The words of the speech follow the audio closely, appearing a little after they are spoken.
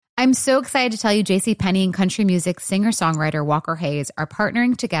I'm so excited to tell you JCPenney and country music singer-songwriter Walker Hayes are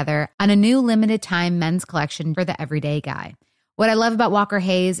partnering together on a new limited-time men's collection for the everyday guy. What I love about Walker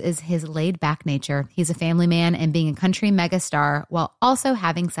Hayes is his laid-back nature. He's a family man, and being a country megastar while also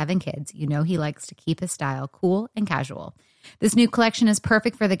having 7 kids, you know he likes to keep his style cool and casual. This new collection is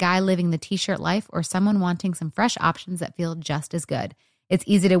perfect for the guy living the t-shirt life or someone wanting some fresh options that feel just as good. It's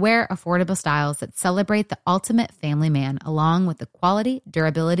easy to wear, affordable styles that celebrate the ultimate family man, along with the quality,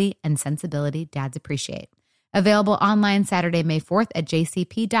 durability, and sensibility dads appreciate. Available online Saturday, May 4th at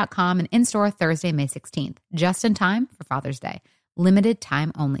jcp.com and in-store Thursday, May 16th. Just in time for Father's Day. Limited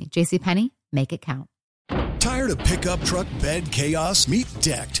time only. JCPenney, make it count. Tired of pickup truck bed chaos? Meet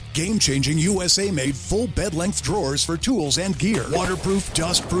Decked. Game-changing USA-made full bed-length drawers for tools and gear. Waterproof,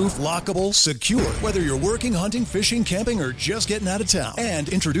 dust-proof, lockable, secure. Whether you're working, hunting, fishing, camping, or just getting out of town. And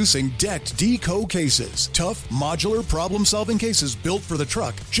introducing Decked Deco cases. Tough, modular, problem-solving cases built for the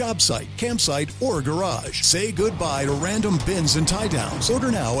truck, job site, campsite, or garage. Say goodbye to random bins and tie-downs.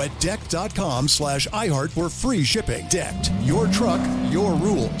 Order now at decked.com/iHeart for free shipping. Decked. Your truck, your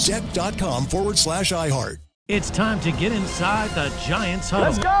rules. Decked.com/iHeart. It's time to get inside the Giants Huddle.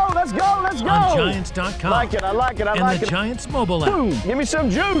 Let's go, let's go, let's go. On Giants.com. I like it, I like it. And the Giants mobile app. Boom, give me some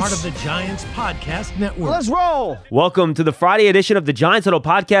juice. Part of the Giants Podcast Network. Let's roll. Welcome to the Friday edition of the Giants Huddle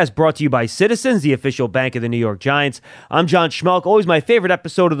Podcast, brought to you by Citizens, the official bank of the New York Giants. I'm John Schmelk, always my favorite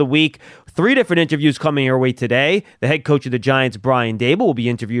episode of the week. 3 different interviews coming your way today. The head coach of the Giants, Brian Daboll, will be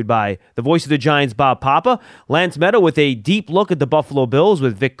interviewed by the voice of the Giants, Bob Papa. Lance Meadow with a deep look at the Buffalo Bills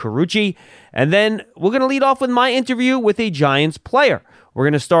with Vic Carucci. And then we're going to lead off with my interview with a Giants player. We're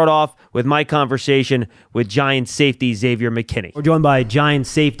going to start off with my conversation with Giants safety Xavier McKinney. We're joined by Giants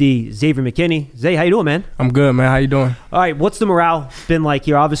safety Xavier McKinney. Zay, how you doing, man? I'm good, man. How you doing? All right, what's the morale been like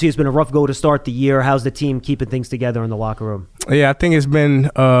here? Obviously, it's been a rough go to start the year. How's the team keeping things together in the locker room? Yeah, I think it's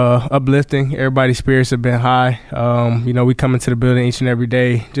been uplifting. Everybody's spirits have been high. We come into the building each and every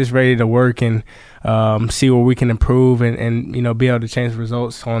day just ready to work and see where we can improve and be able to change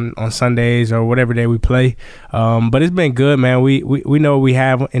results on Sundays or whatever day we play. But it's been good, man. We know what we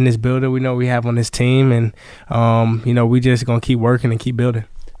have in this building. We know what we have on this team, and we just gonna keep working and keep building.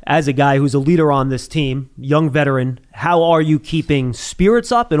 As a guy who's a leader on this team, young veteran, how are you keeping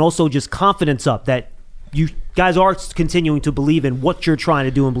spirits up and also just confidence up that you guys are continuing to believe in what you're trying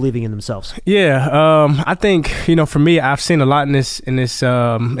to do and believing in themselves? Yeah, I think for me, I've seen a lot in this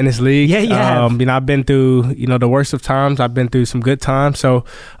league. Yeah, you have. I've been through the worst of times. I've been through some good times. So,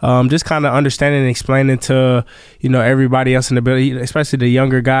 just kind of understanding and explaining to everybody else in the building, especially the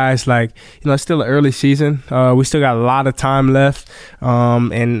younger guys, like it's still an early season. We still got a lot of time left.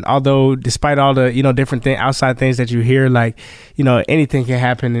 And although despite all the different outside things that you hear, like anything can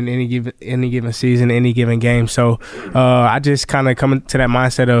happen in any given season, any given game. So I just kind of come to that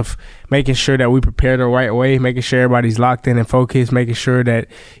mindset of making sure that we prepare the right way, making sure everybody's locked in and focused, making sure that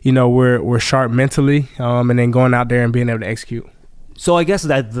we're sharp mentally, and then going out there and being able to execute. So I guess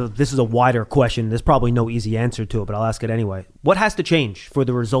that this is a wider question. There's probably no easy answer to it, but I'll ask it anyway. What has to change for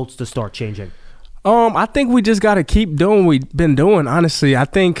the results to start changing? I think we just got to keep doing what we've been doing, honestly. I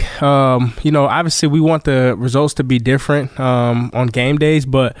think, obviously we want the results to be different on game days,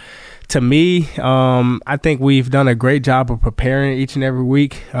 but to me, I think we've done a great job of preparing each and every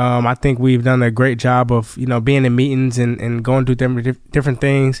week. I think we've done a great job of, being in meetings and going through different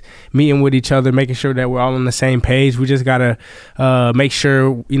things, meeting with each other, making sure that we're all on the same page. We just got to make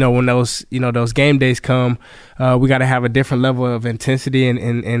sure, when those game days come, we got to have a different level of intensity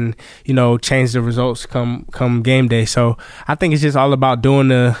and change the results come game day. So I think it's just all about doing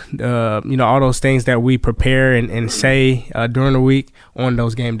all those things that we prepare and say during the week on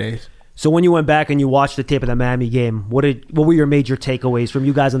those game days. So when you went back and you watched the tape of the Miami game, what were your major takeaways from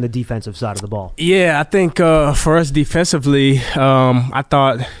you guys on the defensive side of the ball? Yeah, I think for us defensively, I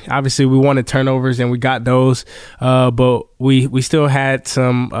thought obviously we wanted turnovers and we got those, but we still had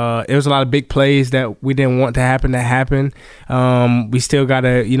some. It was a lot of big plays that we didn't want to happen that happened. We still got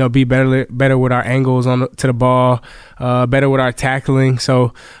to be better with our angles to the ball, better with our tackling.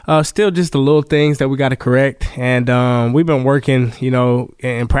 So still just the little things that we got to correct, and we've been working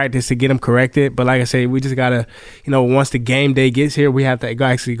in practice to get them corrected. But like I say, we just got to once the game day gets here, we have to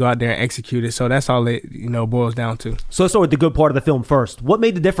actually go out there and execute it. So that's all it boils down to. So let's start with the good part of the film first. What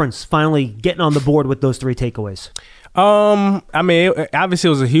made the difference finally getting on the board with those 3 takeaways? I mean, obviously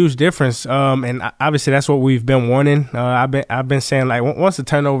it was a huge difference, and obviously that's what we've been wanting. I've been saying, like, once the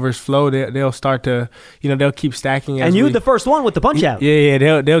turnovers flow, they'll start to, they'll keep stacking. And you were the first one with the punch out.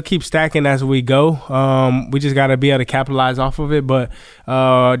 Yeah, they'll keep stacking as we go. We just got to be able to capitalize off of it. But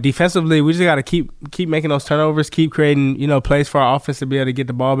defensively, we just got to keep making those turnovers, keep creating plays for our offense to be able to get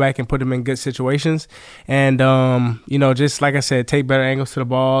the ball back and put them in good situations, and just like I said, take better angles to the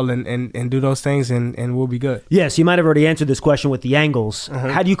ball and do those things, and we'll be good. Yes, you might have already answered this question with the angles.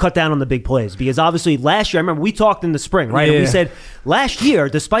 How do you cut down on the big plays? Because obviously last year, I remember we talked in the spring, right? Yeah. And we said last year,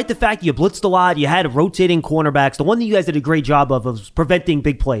 despite the fact you blitzed a lot, you had rotating cornerbacks, the one that you guys did a great job of was preventing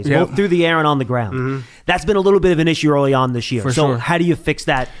big plays, both through the air and on the ground. That's been a little bit of an issue early on this year. For so sure. how do you fix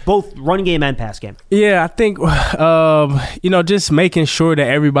that, both run game and pass game? Yeah, I think, just making sure that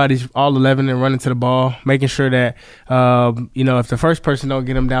everybody's all 11 and running to the ball, making sure that, if the first person don't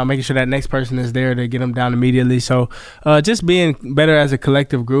get them down, making sure that next person is there to get them down immediately. So just being better as a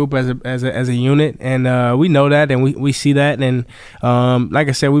collective group, as a unit, and we know that, and we see that, and like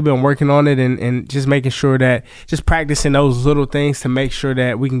I said, we've been working on it, and just making sure that, just practicing those little things to make sure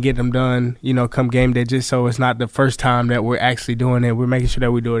that we can get them done, come game day, just so it's not the first time that we're actually doing it. We're making sure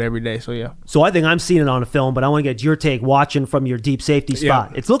that we do it every day. So yeah. So I think I'm seeing it on a film, but I want to get your take watching from your deep safety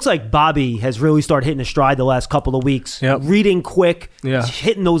spot. Yeah. It looks like Bobby has really started hitting a stride the last couple of weeks, reading quick,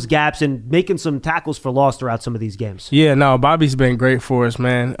 hitting those gaps, and making some tackles for loss throughout some of these games. Yeah, no, Bobby's been great for us,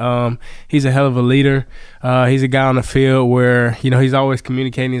 man. He's a hell of a leader. He's a guy on the field where, he's always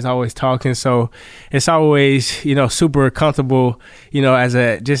communicating, he's always talking. So it's always, super comfortable, as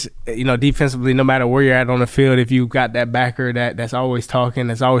defensively, no matter where you're at on the field, if you've got that backer that's always talking,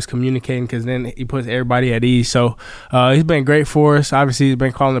 that's always communicating, because then he puts everybody at ease. So he's been great for us. Obviously, he's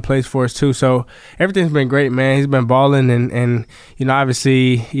been calling the plays for us too. So everything's been great, man. He's been balling, and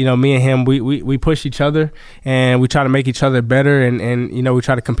obviously, me and him, we push each other, and we try to make each other better, and we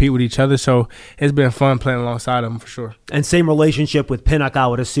try to compete with each other. So it's been fun playing alongside him for sure. And same relationship with Pinnock, I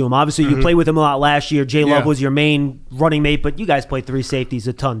would assume. Obviously, you played with him a lot last year. Jay Love was your main running mate, but you guys played three safeties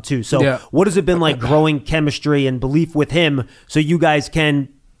a ton too. So what has it been like growing chemistry and belief with him so you guys can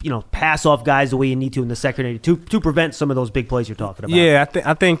pass off guys the way you need to in the secondary to prevent some of those big plays you're talking about? Yeah,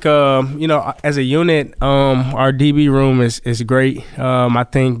 I think as a unit, our DB room is great. I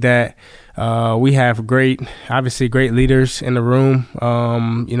think that we have great leaders in the room.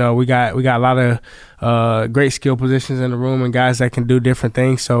 We got a lot of great skill positions in the room and guys that can do different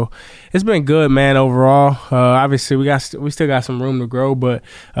things. So it's been good, man, overall. Obviously, we still got some room to grow, but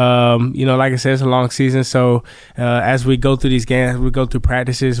like I said, it's a long season. So as we go through these games, we go through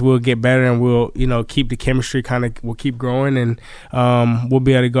practices, we'll get better, and we'll keep the chemistry we'll keep growing, and we'll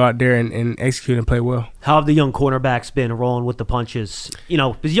be able to go out there and execute and play well. How have the young cornerbacks been rolling with the punches?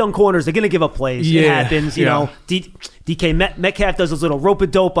 Because young corners, they're going to give up plays. It happens. DK Metcalf does his little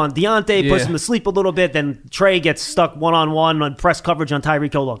rope-a-dope on Deontay, puts him to sleep a little bit. Then Trey gets stuck one-on-one on press coverage on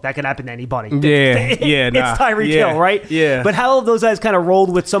Tyreek Hill. Look, that could happen to anybody. It's Tyreek Hill, right? Yeah. But how have those guys kind of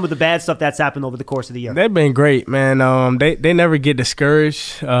rolled with some of the bad stuff that's happened over the course of the year? They've been great, man. They never get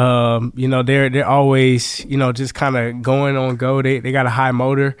discouraged. They're always just kind of going on go. They got a high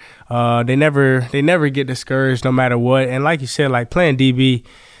motor. They never get discouraged no matter what. And like you said, like playing DB,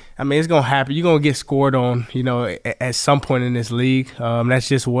 I mean, it's going to happen. You're going to get scored on, at some point in this league. That's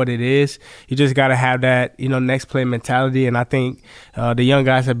just what it is. You just got to have that, next play mentality. And I think the young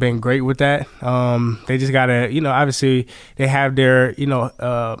guys have been great with that. They just got to, obviously they have their,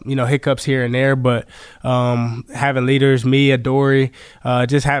 hiccups here and there. But having leaders, me, Adoree,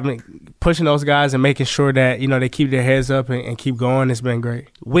 just pushing those guys and making sure that, they keep their heads up and keep going, it's been great.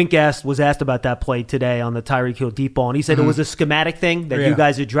 Wink was asked about that play today on the Tyreek Hill deep ball, and he said it was a schematic thing that you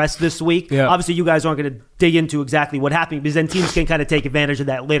guys addressed this week. Yeah. Obviously, you guys aren't going to dig into exactly what happened because then teams can kind of take advantage of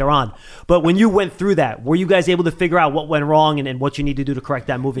that later on. But when you went through that, were you guys able to figure out what went wrong and what you need to do to correct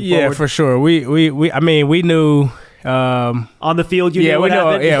that moving forward? Yeah, for sure. We knew. On the field, you knew what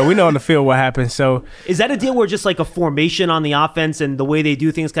happened? Yeah, we know on the field what happened. So is that a deal where just like a formation on the offense and the way they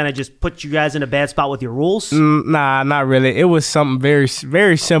do things kind of just put you guys in a bad spot with your rules? Nah, not really. It was something very,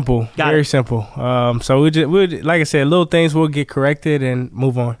 very simple. Simple. So we like I said, little things will get corrected and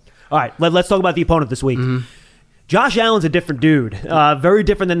move on. All right, let's talk about the opponent this week. Josh Allen's a different dude, very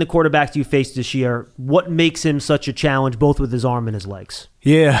different than the quarterbacks you faced this year. What makes him such a challenge, both with his arm and his legs?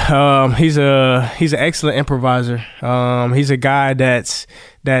 Yeah, he's an excellent improviser. He's a guy that's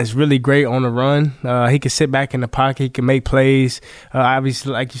really great on the run. He can sit back in the pocket. He can make plays.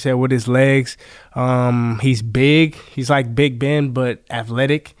 Obviously, like you said, with his legs. He's big. He's like Big Ben, but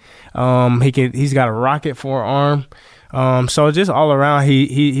athletic. He's got a rocket for an arm. So just all around,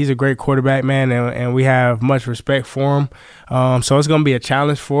 he's a great quarterback, man, and we have much respect for him. So it's going to be a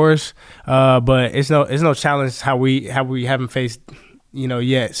challenge for us, but it's no challenge how we haven't faced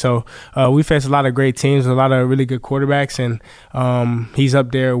yet. So we faced a lot of great teams, a lot of really good quarterbacks, and he's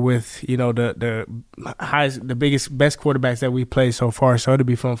up there with the highest, the best quarterbacks that we played so far. So it'll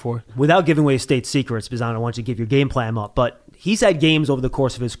be fun for us. Without giving away state secrets, because I don't want you to give your game plan up, but he's had games over the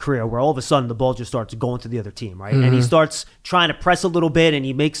course of his career where all of a sudden the ball just starts going to the other team, right? Mm-hmm. And he starts trying to press a little bit, and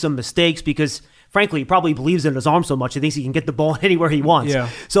he makes some mistakes because, frankly, he probably believes in his arm so much he thinks he can get the ball anywhere he wants. Yeah.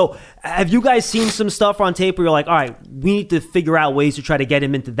 So have you guys seen some stuff on tape where you're like, all right, we need to figure out ways to try to get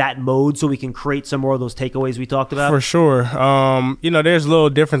him into that mode so we can create some more of those takeaways we talked about? For sure. There's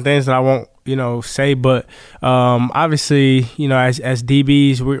little different things that I won't say, but obviously, as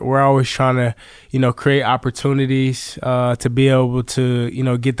DBs, we're always trying to, create opportunities to be able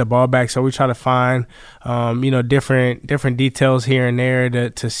to, get the ball back. So we try to find, different details here and there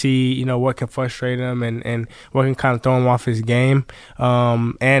to see, what can frustrate him and what can kind of throw him off his game,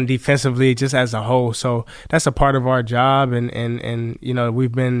 and defensively just as a whole. So that's a part of our job, and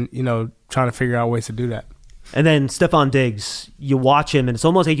we've been, trying to figure out ways to do that. And then Stephon Diggs, you watch him, and it's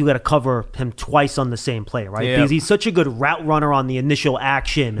almost like you got to cover him twice on the same play, right? Yeah. Because he's such a good route runner on the initial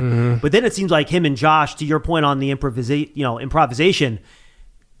action. Mm-hmm. But then it seems like him and Josh, to your point on the improvisation,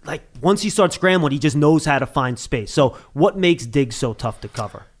 like once he starts scrambling, he just knows how to find space. So what makes Diggs so tough to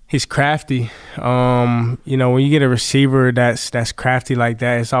cover? He's crafty. When you get a receiver that's crafty like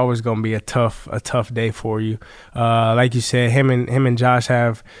that, it's always going to be a tough day for you. Like you said, him and Josh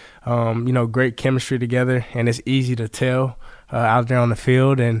have great chemistry together, and it's easy to tell out there on the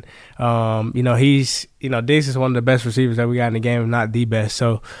field. And Diggs is one of the best receivers that we got in the game, if not the best.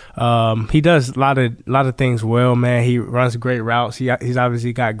 So he does a lot of things well, man. He runs great routes. He's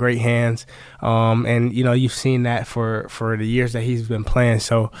obviously got great hands, and you've seen that for the years that he's been playing.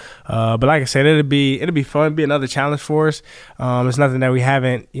 So, but like I said, it'll be fun. It'll be another challenge for us. It's nothing that we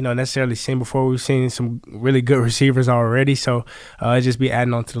haven't necessarily seen before. We've seen some really good receivers already, so it'll just be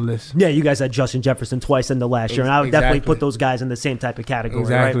adding on to the list. Yeah, you guys had Justin Jefferson twice in the last year, and I would definitely put those guys in the same type of category.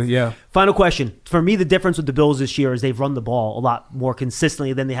 Exactly. Right? Yeah. Final question for me: the difference with the Bills this year is they've run the ball a lot more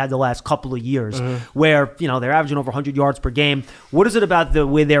consistently than they had the last couple of years, where they're averaging over 100 yards per game. What is it about the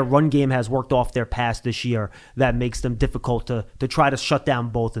way their run game has worked off their pass this year that makes them difficult to try to shut down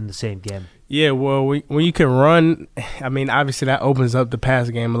both in the same game? Yeah, well, when you can run, I mean, obviously that opens up the pass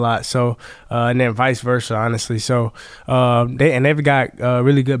game a lot. So, and then vice versa, honestly. So, they've got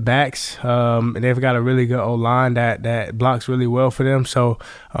really good backs, and they've got a really good O-line that blocks really well for them. So,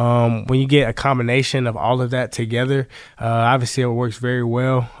 when you get a combination of all of that together, obviously it works very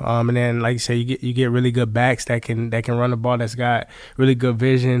well. And then, like you say, you get really good backs that can run the ball, that's got really good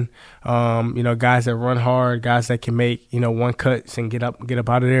vision. Guys that run hard, guys that can make one cuts and get up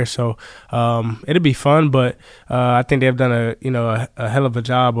out of there. So. It'll be fun, but I think they've done a hell of a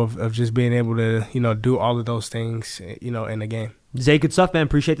job of just being able to do all of those things in the game. Zay, good stuff, man.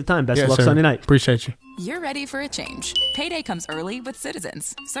 Appreciate the time. Best of luck Sunday night. Appreciate you. You're ready for a change. Payday comes early with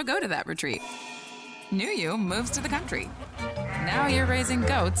Citizens, so go to that retreat. New You moves to the country. Now you're raising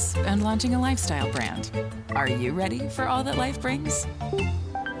goats and launching a lifestyle brand. Are you ready for all that life brings?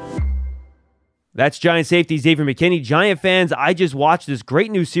 That's Giant safety Xavier McKinney. Giant fans, I just watched this great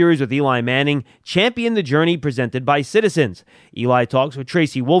new series with Eli Manning, Champion the Journey, presented by Citizens. Eli talks with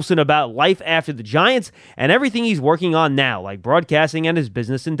Tracy Wolfson about life after the Giants and everything he's working on now, like broadcasting and his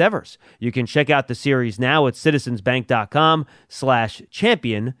business endeavors. You can check out the series now at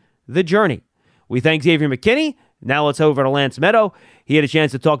citizensbank.com/champion the journey. We thank Xavier McKinney. Now let's head over to Lance Meadow. He had a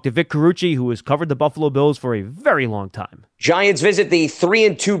chance to talk to Vic Carucci, who has covered the Buffalo Bills for a very long time. Giants visit the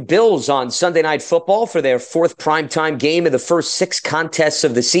 3-2 Bills on Sunday Night Football for their fourth primetime game in the first 6 contests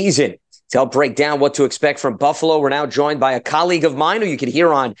of the season. To help break down what to expect from Buffalo, we're now joined by a colleague of mine who you can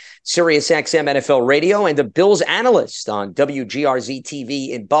hear on SiriusXM NFL Radio and a Bills analyst on WGRZ TV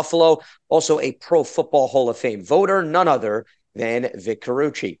in Buffalo, also a Pro Football Hall of Fame voter, none other than Vic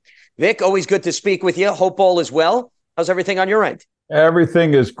Carucci. Vic, always good to speak with you. Hope all is well. How's everything on your end?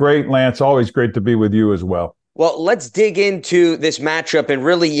 Everything is great, Lance. Always great to be with you as well. Well, let's dig into this matchup. And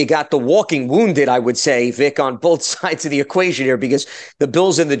really, you got the walking wounded, I would say, Vic, on both sides of the equation here, because the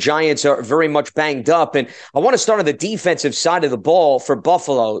Bills and the Giants are very much banged up. And I want to start on the defensive side of the ball for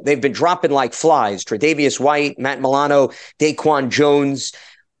Buffalo. They've been dropping like flies. Tre'Davious White, Matt Milano, Daquan Jones.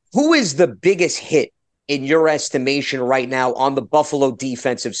 Who is the biggest hit in your estimation right now on the Buffalo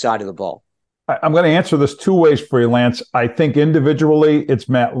defensive side of the ball? I'm going to answer this 2 ways for you, Lance. I think individually it's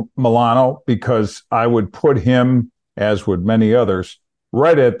Matt Milano, because I would put him, as would many others,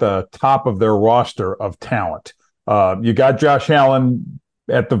 right at the top of their roster of talent. You got Josh Allen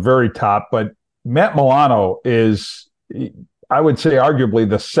at the very top, but Matt Milano is, I would say, arguably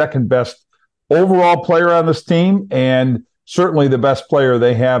the second best overall player on this team, and certainly the best player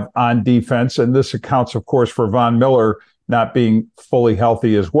they have on defense. And this accounts, of course, for Von Miller not being fully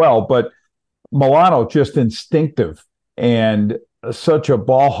healthy as well. But Milano, just instinctive and such a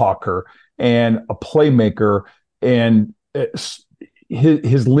ball hawker and a playmaker, and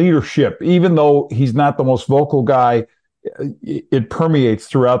his leadership, even though he's not the most vocal guy, it permeates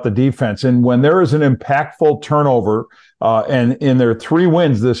throughout the defense. And when there is an impactful turnover, and in their 3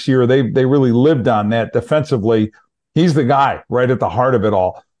 wins this year, they really lived on that defensively. He's the guy right at the heart of it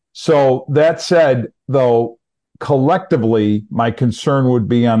all. So that said, though, collectively, my concern would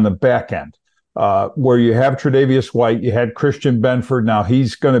be on the back end, where you have Tre'Davious White, you had Christian Benford. Now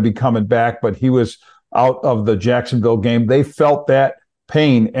he's going to be coming back, but he was out of the Jacksonville game. They felt that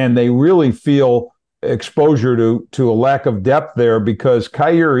pain, and they really feel exposure to a lack of depth there, because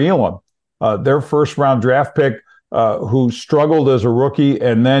Kaiir Elam, their first-round draft pick, who struggled as a rookie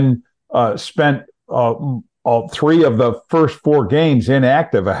and then spent all 3 of the first 4 games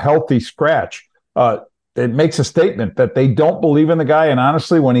inactive, a healthy scratch. It makes a statement that they don't believe in the guy. And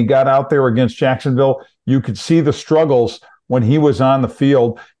honestly, when he got out there against Jacksonville, you could see the struggles when he was on the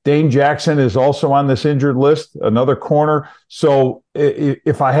field. Dane Jackson is also on this injured list, another corner. So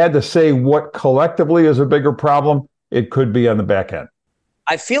if I had to say what collectively is a bigger problem, it could be on the back end.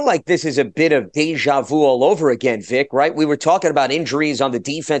 I feel like this is a bit of deja vu all over again, Vic, right? We were talking about injuries on the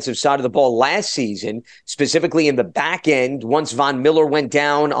defensive side of the ball last season, specifically in the back end. Once Von Miller went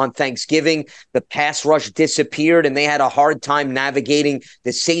down on Thanksgiving, the pass rush disappeared, and they had a hard time navigating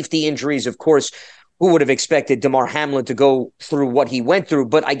the safety injuries. Of course, who would have expected Damar Hamlin to go through what he went through?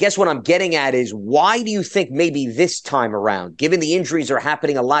 But I guess what I'm getting at is, why do you think maybe this time around, given the injuries are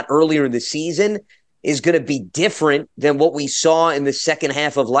happening a lot earlier in the season, is going to be different than what we saw in the second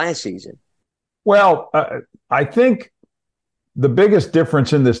half of last season? Well, I think the biggest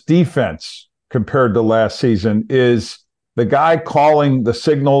difference in this defense compared to last season is the guy calling the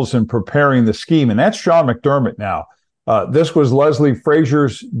signals and preparing the scheme, and that's Sean McDermott now. This was Leslie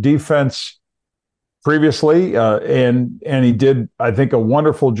Frazier's defense previously, and he did, I think, a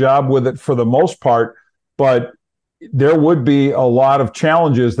wonderful job with it for the most part, but there would be a lot of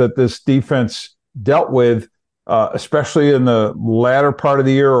challenges that this defense dealt with, especially in the latter part of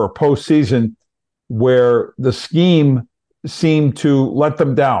the year or postseason, where the scheme seemed to let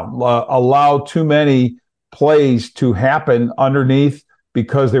them down, allow too many plays to happen underneath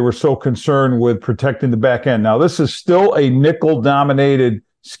because they were so concerned with protecting the back end. Now, this is still a nickel-dominated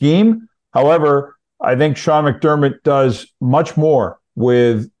scheme. However, I think Sean McDermott does much more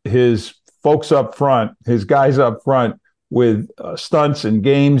with his folks up front, his guys up front, with stunts and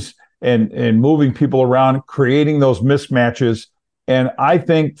games and moving people around, creating those mismatches. And I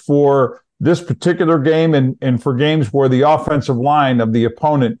think for this particular game and for games where the offensive line of the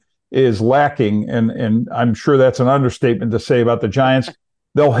opponent is lacking, and I'm sure that's an understatement to say about the Giants,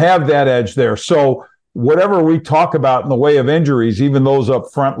 they'll have that edge there. So whatever we talk about in the way of injuries, even those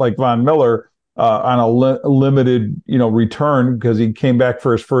up front like Von Miller on a limited return, because he came back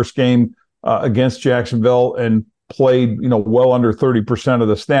for his first game against Jacksonville and played, well under 30% of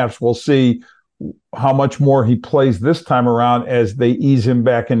the snaps. We'll see how much more he plays this time around as they ease him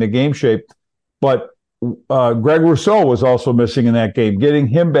back into game shape. But Greg Rousseau was also missing in that game. Getting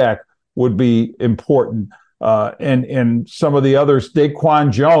him back would be important. And some of the others,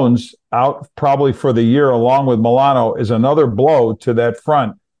 Daquan Jones out probably for the year, along with Milano, is another blow to that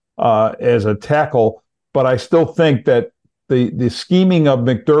front as a tackle. But I still think that the scheming of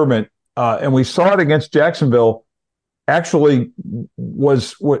McDermott, and we saw it against Jacksonville, actually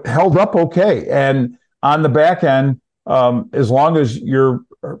was what held up okay. And on the back end, as long as you're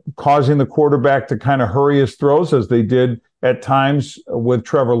causing the quarterback to kind of hurry his throws, as they did at times with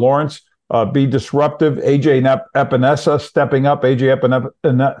Trevor Lawrence, be disruptive. AJ Epinesa stepping up. AJ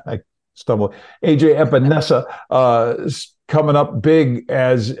Epinesa coming up big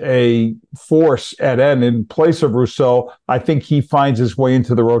as a force at end in place of Rousseau. I think he finds his way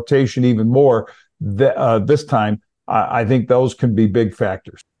into the rotation even more this time. I think those can be big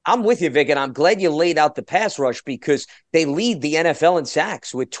factors. I'm with you, Vic, and I'm glad you laid out the pass rush, because they lead the NFL in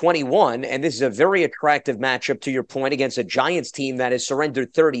sacks with 21, and this is a very attractive matchup, to your point, against a Giants team that has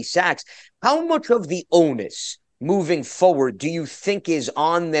surrendered 30 sacks. How much of the onus moving forward do you think is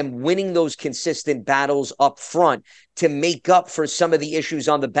on them winning those consistent battles up front to make up for some of the issues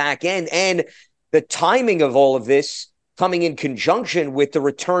on the back end? And the timing of all of this coming in conjunction with the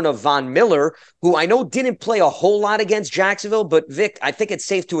return of Von Miller, who I know didn't play a whole lot against Jacksonville, but Vic, I think it's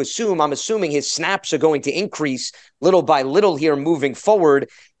safe to assume, I'm assuming his snaps are going to increase little by little here moving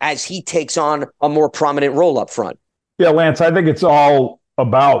forward as he takes on a more prominent role up front. Yeah, Lance, I think it's all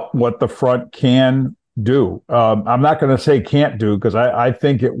about what the front can do. I'm not going to say can't do, because I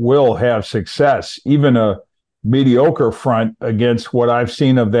think it will have success, even a mediocre front against what I've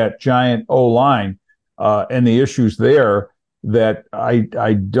seen of that giant O-line and the issues there that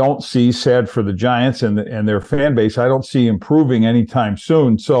I don't see, sad for the Giants and their fan base, I don't see improving anytime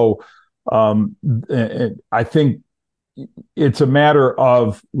soon. So I think it's a matter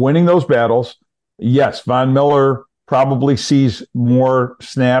of winning those battles. Yes, Von Miller probably sees more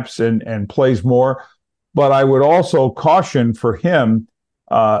snaps and plays more, but I would also caution for him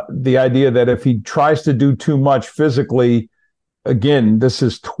the idea that if he tries to do too much physically, again, this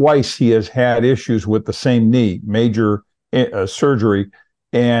is twice he has had issues with the same knee, major surgery,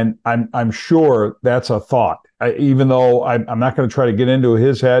 and I'm sure that's a thought. Even though I'm not going to try to get into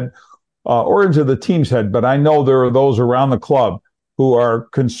his head or into the team's head, but I know there are those around the club who are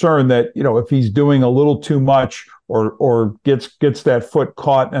concerned that, if he's doing a little too much or gets that foot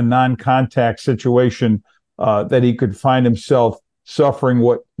caught in a non-contact situation, that he could find himself suffering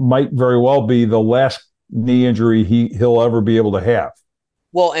what might very well be the last knee injury he'll ever be able to have.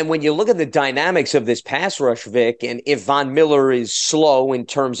 Well, and when you look at the dynamics of this pass rush, Vic, and if Von Miller is slow in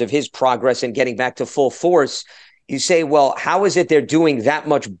terms of his progress and getting back to full force, you say, well, how is it they're doing that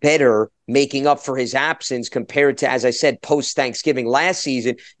much better making up for his absence compared to, as I said, post-Thanksgiving last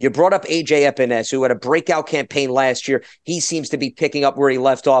season? You brought up A.J. Epinesa, who had a breakout campaign last year. He seems to be picking up where he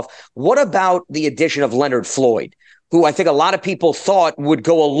left off. What about the addition of Leonard Floyd, who I think a lot of people thought would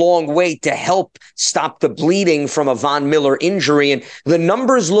go a long way to help stop the bleeding from a Von Miller injury? And the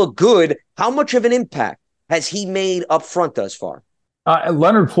numbers look good. How much of an impact has he made up front thus far?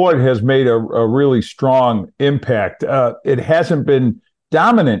 Leonard Floyd has made a really strong impact. It hasn't been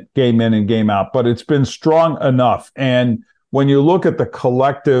dominant game in and game out, but it's been strong enough. And when you look at the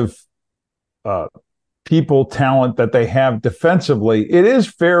collective people talent that they have defensively, it is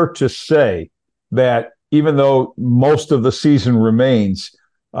fair to say that even though most of the season remains,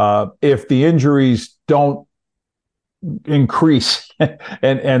 if the injuries don't increase,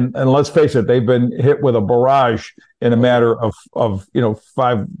 and let's face it, they've been hit with a barrage in a matter of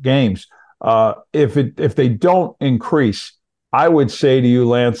 5 games. If they don't increase, I would say to you,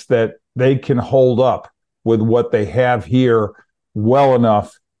 Lance, that they can hold up with what they have here well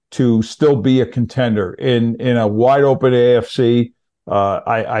enough to still be a contender in a wide open AFC.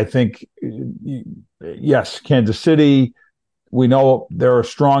 I think, yes, Kansas City, we know they're a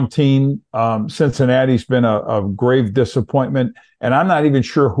strong team. Cincinnati's been a grave disappointment. And I'm not even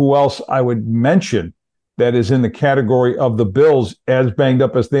sure who else I would mention that is in the category of the Bills, as banged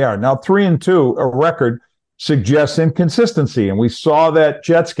up as they are. Now, 3-2, a record, suggests inconsistency. And we saw that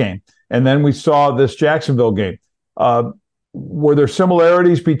Jets game. And then we saw this Jacksonville game. Were there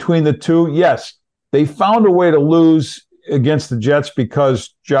similarities between the two? Yes. They found a way to lose against the Jets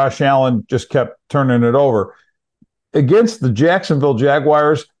because Josh Allen just kept turning it over. Against the Jacksonville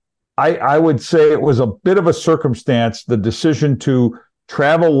Jaguars, I would say it was a bit of a circumstance, the decision to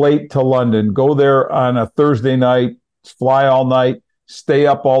travel late to London, go there on a Thursday night, fly all night, stay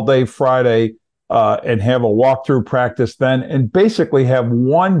up all day Friday, and have a walkthrough practice then, and basically have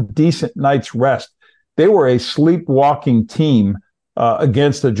one decent night's rest. They were a sleepwalking team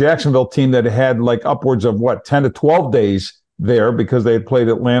against a Jacksonville team that had like upwards of 10 to 12 days there because they had played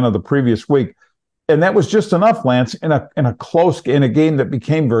Atlanta the previous week. And that was just enough, Lance, in a game that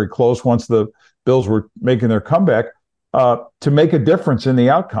became very close once the Bills were making their comeback, to make a difference in the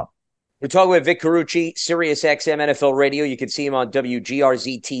outcome. We're talking with Vic Carucci, Sirius XM NFL Radio. You can see him on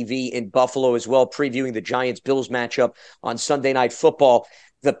WGRZ TV in Buffalo as well, previewing the Giants-Bills matchup on Sunday Night Football.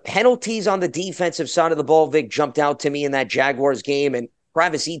 The penalties on the defensive side of the ball, Vic, jumped out to me in that Jaguars game, and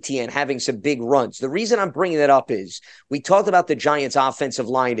Travis Etienne having some big runs. The reason I'm bringing that up is we talked about the Giants' offensive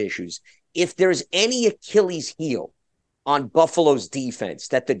line issues. If there's any Achilles heel on Buffalo's defense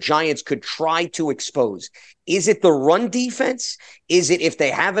that the Giants could try to expose, is it the run defense? Is it if they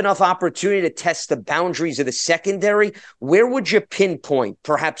have enough opportunity to test the boundaries of the secondary? Where would you pinpoint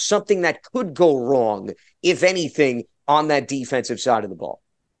perhaps something that could go wrong, if anything, on that defensive side of the ball?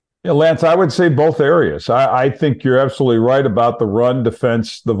 Yeah, Lance, I would say both areas. I think you're absolutely right about the run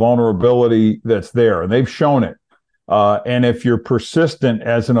defense, the vulnerability that's there, and they've shown it. And if you're persistent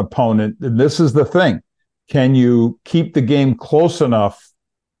as an opponent, and this is the thing, can you keep the game close enough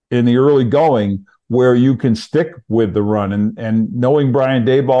in the early going where you can stick with the run? And knowing Brian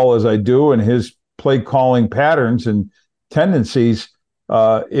Daboll as I do and his play calling patterns and tendencies,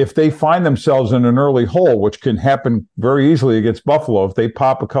 if they find themselves in an early hole, which can happen very easily against Buffalo, if they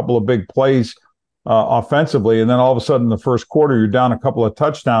pop a couple of big plays offensively, and then all of a sudden in the first quarter you're down a couple of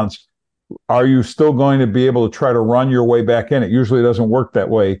touchdowns, are you still going to be able to try to run your way back in? It usually doesn't work that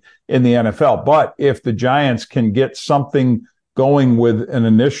way in the NFL. But if the Giants can get something going with an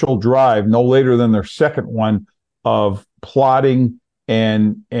initial drive, no later than their second one, of plotting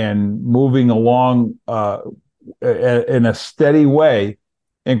and moving along in a steady way,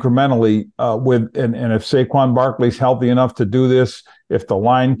 incrementally, and if Saquon Barkley's healthy enough to do this, if the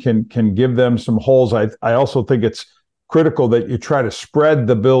line can give them some holes, I also think it's critical that you try to spread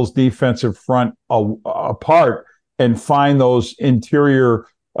the Bills' defensive front apart and find those interior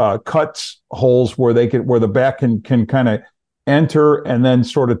cuts, holes where the back can kind of enter and then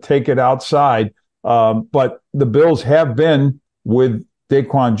sort of take it outside. But the Bills have been, with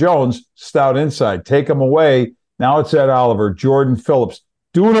Daquan Jones, stout inside. Take him away. Now it's Ed Oliver, Jordan Phillips,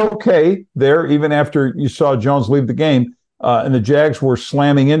 doing okay there, even after you saw Jones leave the game. And the Jags were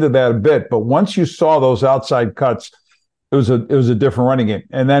slamming into that a bit. But once you saw those outside cuts, it was a different running game.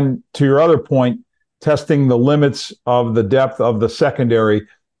 And then to your other point, testing the limits of the depth of the secondary.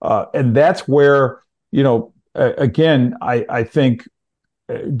 And that's where, again, I think,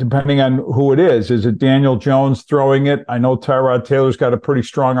 depending on who it is it Daniel Jones throwing it? I know Tyrod Taylor's got a pretty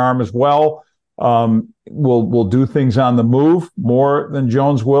strong arm as well. Will do things on the move more than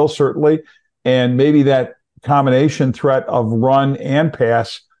Jones will, certainly. And maybe that combination threat of run and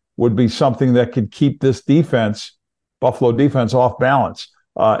pass would be something that could keep this Buffalo defense, off balance,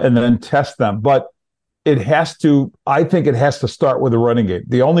 and then test them. But I think it has to start with the running game.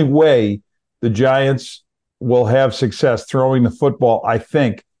 The only way the Giants will have success throwing the football, I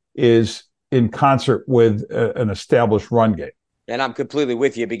think, is in concert with an established run game. And I'm completely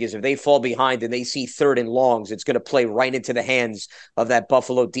with you, because if they fall behind and they see third and longs, it's going to play right into the hands of that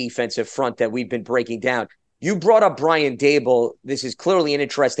Buffalo defensive front that we've been breaking down. You brought up Brian Daboll. This is clearly an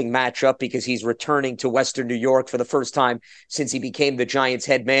interesting matchup because he's returning to Western New York for the first time since he became the Giants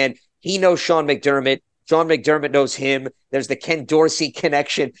head man. He knows Sean McDermott. Sean McDermott knows him. There's the Ken Dorsey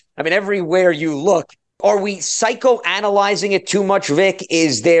connection. I mean, everywhere you look. Are we psychoanalyzing it too much, Vic?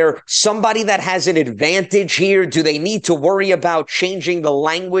 Is there somebody that has an advantage here? Do they need to worry about changing the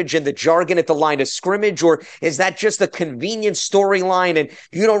language and the jargon at the line of scrimmage? Or is that just a convenient storyline and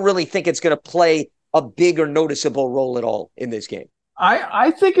you don't really think it's going to play a big or noticeable role at all in this game?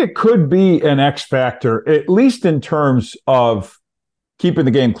 I think it could be an X factor, at least in terms of keeping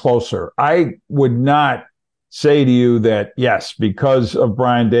the game closer. I would not say to you that, yes, because of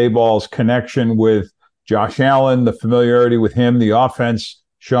Brian Daboll's connection with Josh Allen, the familiarity with him, the offense,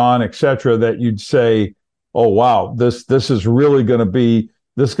 Sean, et cetera, that you'd say, oh, wow, this is really going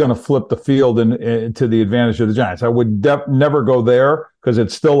to flip the field to the advantage of the Giants. I would never go there, because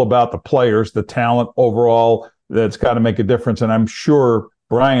it's still about the players, the talent overall that's got to make a difference. And I'm sure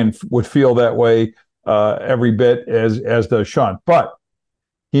Brian would feel that way every bit as does Sean. But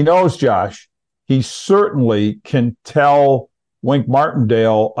he knows Josh. He certainly can tell Wink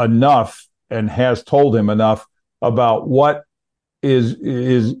Martindale enough, and has told him enough about what is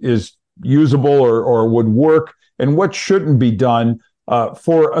usable or would work and what shouldn't be done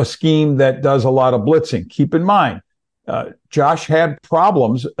for a scheme that does a lot of blitzing. Keep in mind, Josh had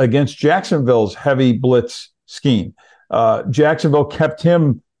problems against Jacksonville's heavy blitz scheme. Jacksonville kept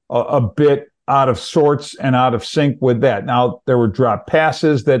him a bit out of sorts and out of sync with that. Now, there were drop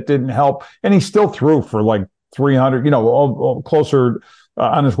passes that didn't help, and he still threw for like 300, closer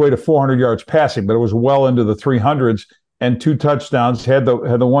on his way to 400 yards passing, but it was well into the 300s, and 2 touchdowns, had the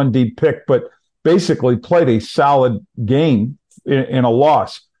one deep pick, but basically played a solid game in a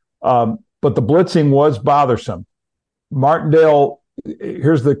loss. But the blitzing was bothersome. Martindale,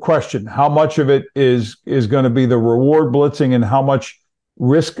 here's the question: how much of it is going to be the reward blitzing, and how much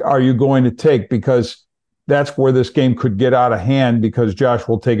risk are you going to take? Because that's where this game could get out of hand, because Josh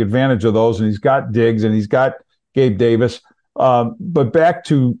will take advantage of those, and he's got Diggs and he's got Gabe Davis. But back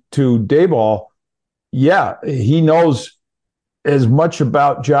to Daboll, yeah, he knows as much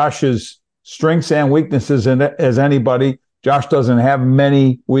about Josh's strengths and weaknesses as anybody. Josh doesn't have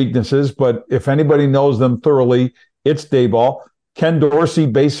many weaknesses, but if anybody knows them thoroughly, it's Daboll. Ken Dorsey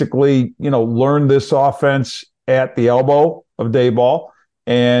basically, learned this offense at the elbow of Daboll,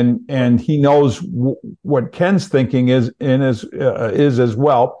 and he knows what Ken's thinking is as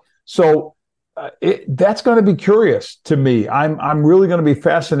well. So that's going to be curious to me. I'm really going to be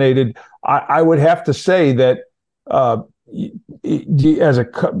fascinated. I would have to say that how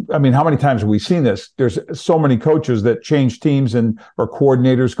many times have we seen this? There's so many coaches that change teams or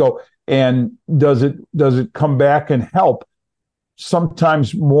coordinators go, And does it come back and help?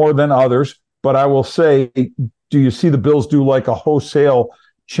 Sometimes more than others. But I will say, do you see the Bills do like a wholesale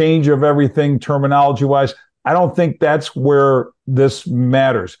change of everything terminology-wise? I don't think that's where this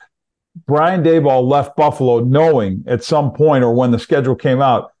matters. Brian Daboll left Buffalo knowing at some point, or when the schedule came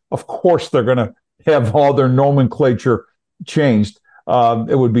out, of course they're going to have all their nomenclature changed.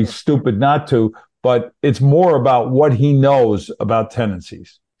 It would be stupid not to, but it's more about what he knows about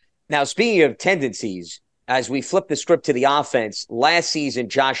tendencies. Now, speaking of tendencies, as we flip the script to the offense, last season,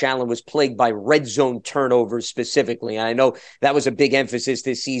 Josh Allen was plagued by red zone turnovers specifically. And I know that was a big emphasis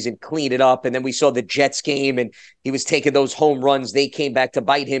this season, clean it up. And then we saw the Jets game and he was taking those home runs. They came back to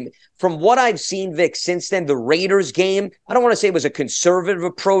bite him. From what I've seen, Vic, since then, the Raiders game, I don't want to say it was a conservative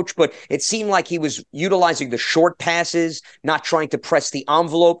approach, but it seemed like he was utilizing the short passes, not trying to press the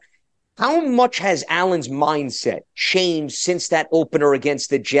envelope. How much has Allen's mindset changed since that opener against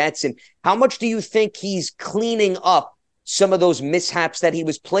the Jets? And how much do you think he's cleaning up some of those mishaps that he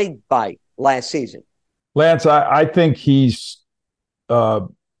was plagued by last season? Lance, I think he's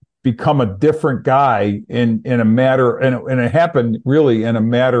become a different guy in a matter, and it happened really in a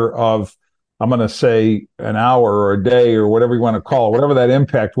matter of, I'm going to say, an hour or a day or whatever you want to call it, whatever that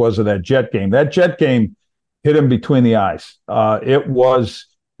impact was of that Jet game. That Jet game hit him between the eyes.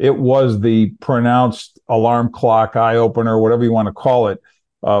 It was the pronounced alarm clock, eye opener, whatever you want to call it,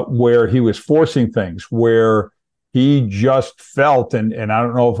 where he was forcing things, where he just felt, and I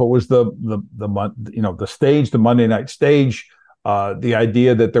don't know if it was the stage, the Monday night stage, the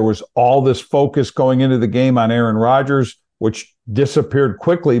idea that there was all this focus going into the game on Aaron Rodgers, which disappeared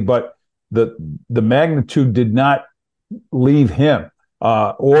quickly, but the magnitude did not leave him.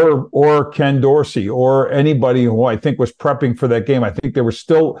 Or Ken Dorsey or anybody who I think was prepping for that game. I think they were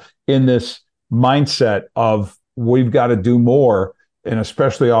still in this mindset of we've got to do more, and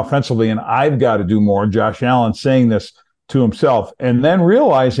especially offensively, and I've got to do more. Josh Allen saying this to himself, and then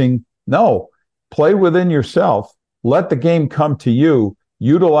realizing, no, play within yourself, let the game come to you,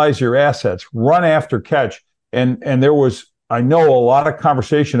 utilize your assets, run after catch. And there was, I know, a lot of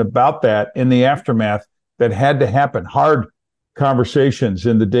conversation about that in the aftermath that had to happen. Hard conversations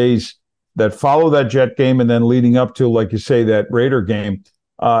in the days that follow that Jet game and then leading up to, like you say, that Raider game.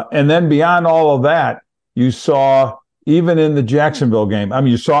 And then beyond all of that, you saw even in the Jacksonville game, I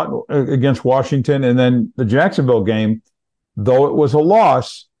mean, you saw it against Washington, and then the Jacksonville game, though it was a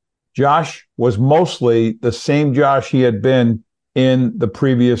loss, Josh was mostly the same Josh he had been in the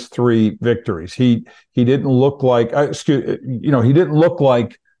previous three victories. He didn't look like, he didn't look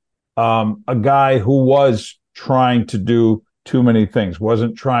like a guy who was trying to do too many things,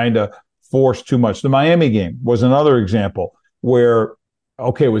 wasn't trying to force too much. The Miami game was another example where,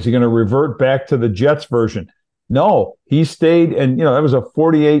 okay, was he going to revert back to the Jets version? No, he stayed, and that was a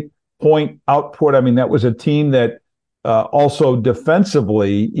 48-point output. I mean, that was a team that also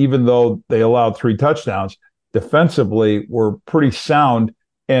defensively, even though they allowed 3 touchdowns, defensively were pretty sound.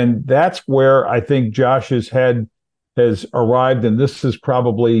 And that's where I think Josh's head has arrived, and this is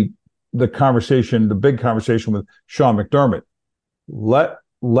probably the big conversation with Sean McDermott. Let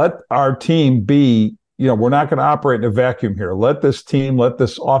our team be, we're not going to operate in a vacuum here. Let this team, let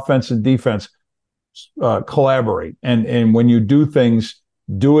this offense and defense collaborate. And when you do things,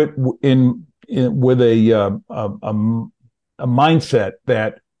 do it with a mindset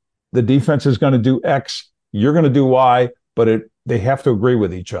that the defense is going to do X, you're going to do Y, but they have to agree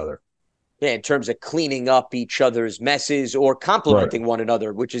with each other. Yeah, in terms of cleaning up each other's messes or complementing one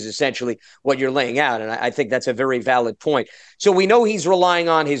another, which is essentially what you're laying out. And I think that's a very valid point. So we know he's relying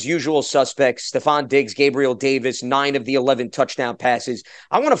on his usual suspects, Stephon Diggs, Gabriel Davis, 9 of the 11 touchdown passes.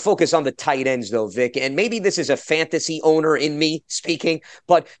 I want to focus on the tight ends, though, Vic, and maybe this is a fantasy owner in me speaking,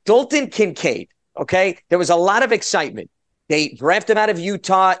 but Dalton Kincaid, okay? There was a lot of excitement. They drafted him out of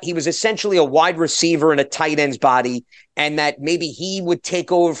Utah. He was essentially a wide receiver in a tight end's body, and that maybe he would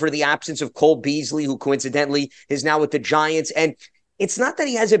take over for the absence of Cole Beasley, who coincidentally is now with the Giants. And it's not that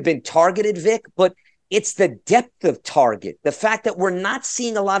he hasn't been targeted, Vic, but it's the depth of target. The fact that we're not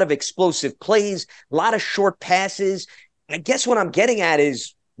seeing a lot of explosive plays, a lot of short passes. I guess what I'm getting at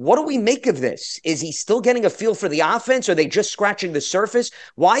is, what do we make of this? Is he still getting a feel for the offense? Are they just scratching the surface?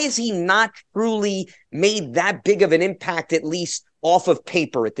 Why is he not truly made that big of an impact, at least off of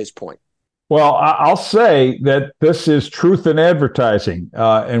paper at this point? Well, I'll say that this is truth in advertising.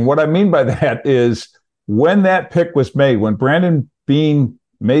 And what I mean by that is when that pick was made, when Brandon Beane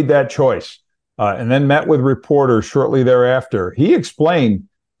made that choice and then met with reporters shortly thereafter, he explained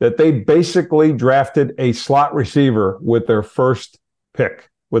that they basically drafted a slot receiver with their first pick,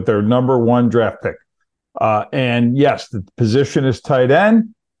 with their number 1 draft pick. And yes, the position is tight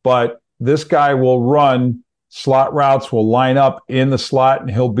end, but this guy will run slot routes, will line up in the slot,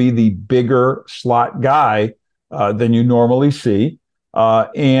 and he'll be the bigger slot guy than you normally see.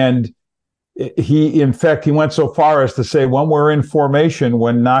 And in fact, he went so far as to say, when we're in formation,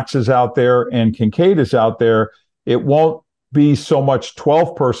 when Knox is out there and Kincaid is out there, it won't be so much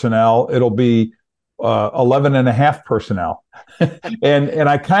 12 personnel. It'll be 11 and a half personnel. and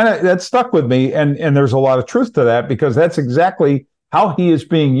I kind of, that stuck with me. And there's a lot of truth to that, because that's exactly how he is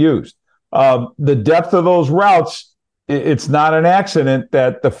being used. The depth of those routes, it's not an accident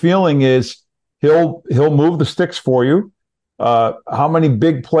that the feeling is he'll move the sticks for you. How many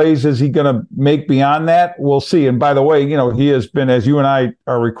big plays is he going to make beyond that? We'll see. And by the way, he has been, as you and I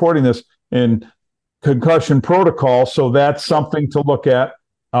are recording this, in concussion protocol. So that's something to look at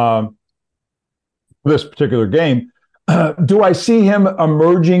this particular game. Do I see him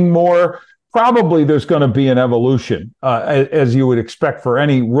emerging more? Probably there's going to be an evolution, as you would expect for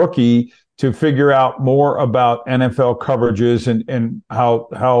any rookie, to figure out more about NFL coverages and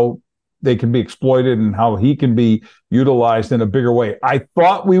how they can be exploited and how he can be utilized in a bigger way. I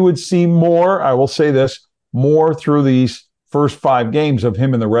thought we would see more, I will say this, more through these first 5 games of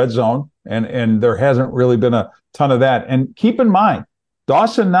him in the red zone, and there hasn't really been a ton of that. And keep in mind,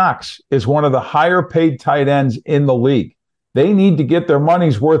 Dawson Knox is one of the higher paid tight ends in the league. They need to get their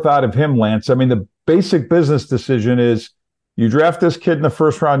money's worth out of him, Lance. I mean, the basic business decision is you draft this kid in the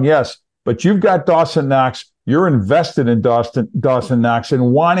first round, yes, but you've got Dawson Knox. You're invested in Dawson Knox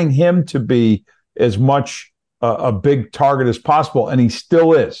and wanting him to be as much a big target as possible, and he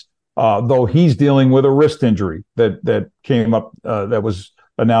still is, though he's dealing with a wrist injury that came up that was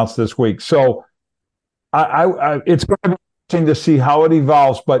announced this week. So it's going to be interesting to see how it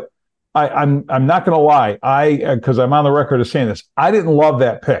evolves, but I'm not going to lie, because I'm on the record of saying this, I didn't love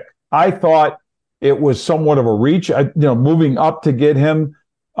that pick. I thought it was somewhat of a reach. Moving up to get him.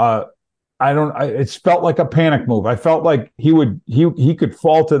 It felt like a panic move. I felt like he could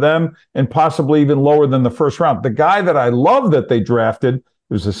fall to them and possibly even lower than the first round. The guy that I love that they drafted, it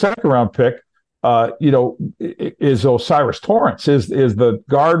was a second round pick, is Osiris Torrance, is the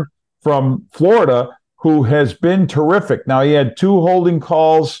guard from Florida who has been terrific. Now, he had 2 holding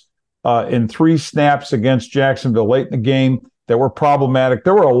calls in 3 snaps against Jacksonville late in the game that were problematic.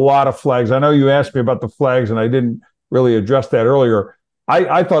 There were a lot of flags. I know you asked me about the flags, and I didn't really address that earlier.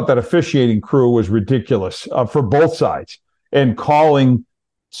 I thought that officiating crew was ridiculous for both sides, and calling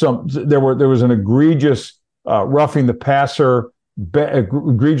there was an egregious roughing the passer,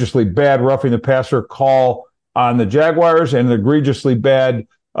 egregiously bad roughing the passer call on the Jaguars, and an egregiously bad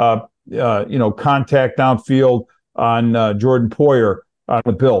contact downfield on Jordan Poyer on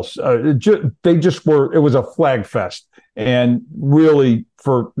the Bills. It was a flag fest, and really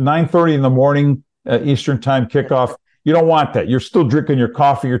for 9:30 in the morning Eastern time kickoff. You don't want that. You're still drinking your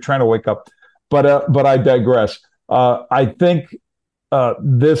coffee. You're trying to wake up. But I digress. I think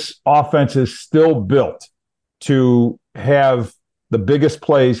this offense is still built to have the biggest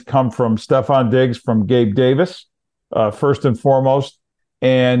plays come from Stephon Diggs, from Gabe Davis, first and foremost.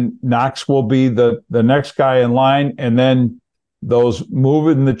 And Knox will be the next guy in line. And then those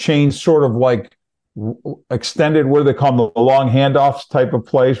moving the chains, sort of like extended, what do they call them? The long handoffs type of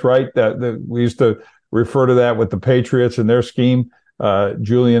plays, right? That we used to refer to that with the Patriots and their scheme,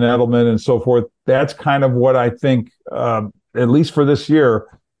 Julian Edelman and so forth. That's kind of what I think, at least for this year,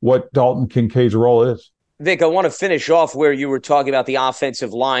 what Dalton Kincaid's role is. Vic, I want to finish off where you were talking about the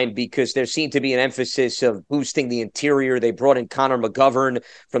offensive line, because there seemed to be an emphasis of boosting the interior. They brought in Connor McGovern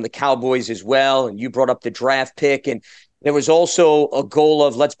from the Cowboys as well, and you brought up the draft pick. And there was also a goal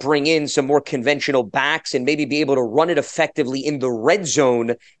of let's bring in some more conventional backs and maybe be able to run it effectively in the red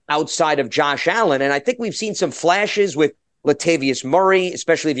zone outside of Josh Allen. And I think we've seen some flashes with Latavius Murray,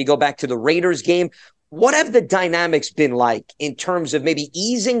 especially if you go back to the Raiders game. What have the dynamics been like in terms of maybe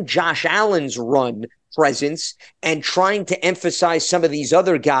easing Josh Allen's run presence and trying to emphasize some of these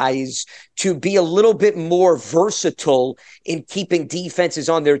other guys to be a little bit more versatile in keeping defenses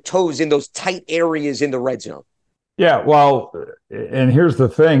on their toes in those tight areas in the red zone? Yeah, well, and here's the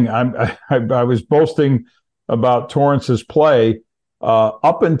thing. I was boasting about Torrance's play.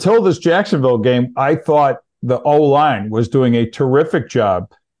 Up until this Jacksonville game, I thought the O-line was doing a terrific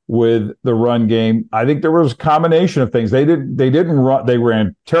job with the run game. I think there was a combination of things. They didn't run. They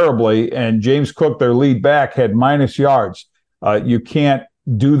ran terribly, and James Cook, their lead back, had minus yards. You can't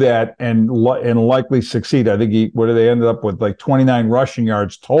do that and likely succeed. I think they ended up with like 29 rushing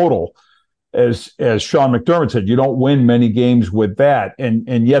yards total. As Sean McDermott said, you don't win many games with that.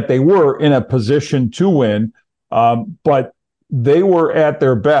 And yet they were in a position to win. But they were at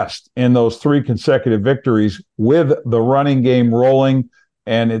their best in those 3 consecutive victories with the running game rolling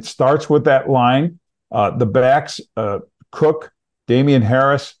And it starts with that line. The backs, Cook, Damian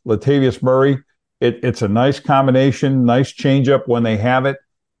Harris, Latavius Murray. It's a nice combination, nice changeup when they have it.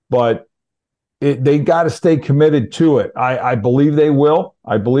 But they got to stay committed to it. I believe they will.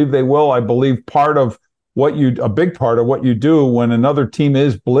 I believe a big part of what you do when another team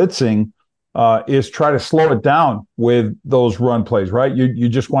is blitzing is try to slow it down with those run plays, right? You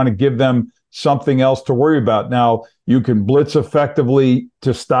just want to give them something else to worry about. Now, you can blitz effectively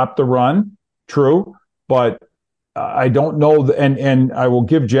to stop the run, true, but I don't know, and I will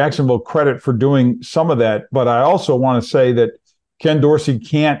give Jacksonville credit for doing some of that, but I also want to say that Ken Dorsey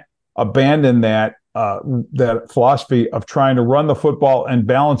can't abandon that philosophy of trying to run the football and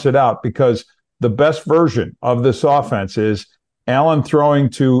balance it out, because the best version of this offense is Allen throwing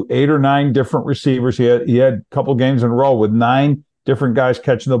to 8 or 9 different receivers. He had a couple games in a row with 9 different guys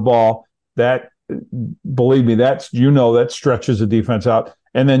catching the ball. That, believe me, that stretches the defense out.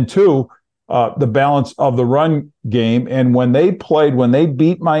 And then 2, the balance of the run game. And when they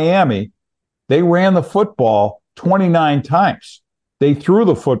beat Miami, they ran the football 29 times. They threw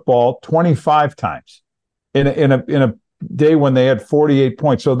the football 25 times in a day when they had 48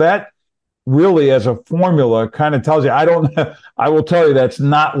 points. So that really, as a formula, kind of tells you, I will tell you that's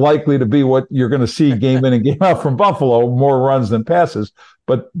not likely to be what you're going to see game in and game out from Buffalo, more runs than passes.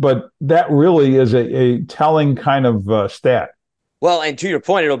 But that really is a telling kind of stat. Well, and to your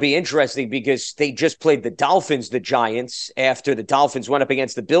point, it'll be interesting because they just played the Dolphins, the Giants, after the Dolphins went up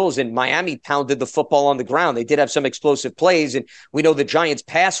against the Bills, and Miami pounded the football on the ground. They did have some explosive plays, and we know the Giants'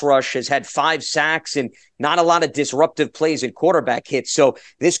 pass rush has had 5 sacks and not a lot of disruptive plays and quarterback hits. So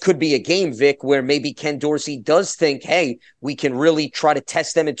this could be a game, Vic, where maybe Ken Dorsey does think, hey, we can really try to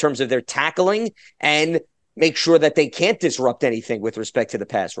test them in terms of their tackling and make sure that they can't disrupt anything with respect to the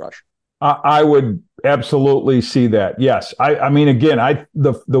pass rush. I would absolutely see that. Yes. I mean, again,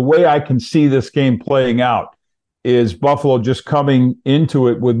 the way I can see this game playing out is Buffalo just coming into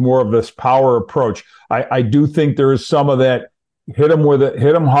it with more of this power approach. I do think there is some of that hit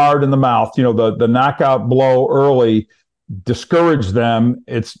them hard in the mouth, the knockout blow early, discourage them.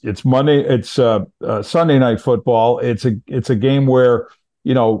 It's Monday, it's Sunday night football. It's a game where,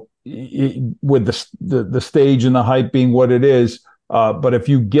 with the stage and the hype being what it is, but if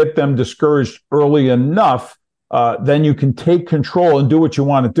you get them discouraged early enough, then you can take control and do what you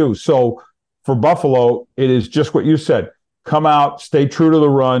want to do. So for Buffalo, it is just what you said. Come out, stay true to the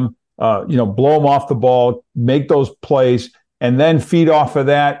run, blow them off the ball, make those plays, and then feed off of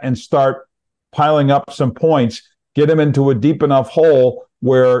that and start piling up some points, get them into a deep enough hole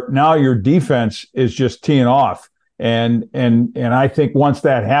where now your defense is just teeing off. And I think once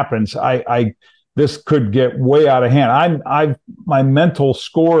that happens, this could get way out of hand. My mental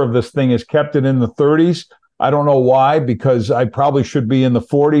score of this thing is kept it in the 30s. I don't know why, because I probably should be in the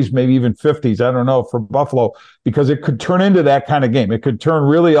 40s, maybe even 50s. I don't know, for Buffalo, because it could turn into that kind of game. It could turn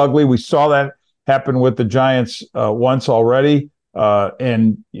really ugly. We saw that happen with the Giants once already.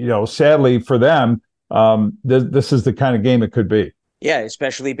 And sadly for them, this is the kind of game it could be. Yeah,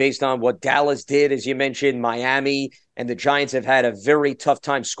 especially based on what Dallas did, as you mentioned, Miami, and the Giants have had a very tough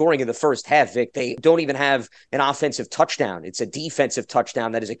time scoring in the first half, Vic. They don't even have an offensive touchdown. It's a defensive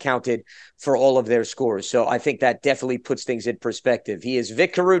touchdown that is accounted for all of their scores. So I think that definitely puts things in perspective. He is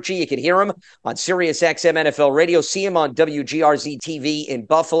Vic Carucci. You can hear him on SiriusXM NFL Radio. See him on WGRZ TV in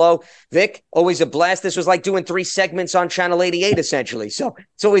Buffalo. Vic, always a blast. This was like doing 3 segments on Channel 88, essentially. So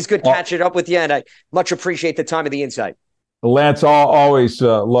it's always good catching up with you, and I much appreciate the time and the insight. Lance, I'll always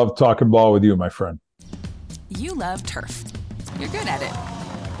love talking ball with you, my friend. You love turf. You're good at it.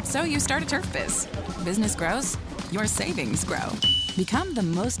 So you start a turf biz. Business grows, your savings grow. Become the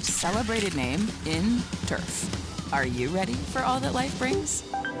most celebrated name in turf. Are you ready for all that life brings?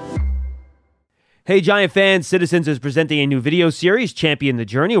 Hey, Giant fans, Citizens is presenting a new video series, Champion the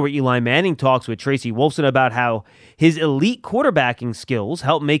Journey, where Eli Manning talks with Tracy Wolfson about how his elite quarterbacking skills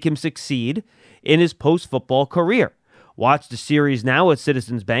help make him succeed in his post-football career. Watch the series now at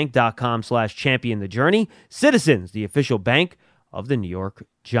citizensbank.com/championthejourney. Citizens, the official bank of the New York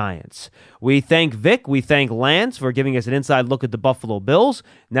Giants. We thank Vic, we thank Lance for giving us an inside look at the Buffalo Bills.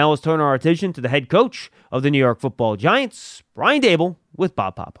 Now let's turn our attention to the head coach of the New York Football Giants, Brian Daboll, with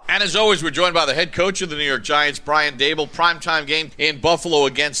Bob Papa. And as always, we're joined by the head coach of the New York Giants, Brian Daboll. Primetime game in Buffalo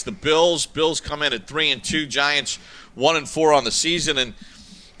against the Bills. Bills come in at 3-2, Giants 1-4 on the season. And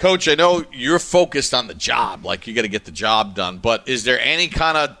Coach, I know you're focused on the job, like you got to get the job done, but is there any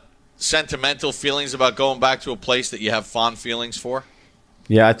kind of sentimental feelings about going back to a place that you have fond feelings for?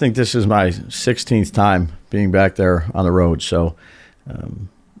 Yeah, I think this is my 16th time being back there on the road, so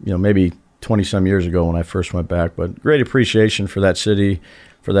maybe 20-some years ago when I first went back. But great appreciation for that city,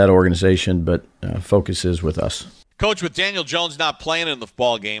 for that organization, but focus is with us. Coach, with Daniel Jones not playing in the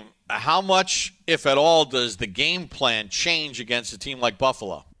ball game, how much, if at all, does the game plan change against a team like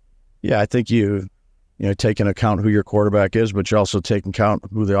Buffalo? Yeah, I think you take into account who your quarterback is, but you also take into account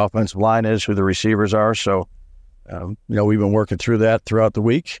who the offensive line is, who the receivers are. So, we've been working through that throughout the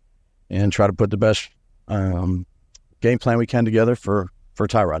week and try to put the best game plan we can together for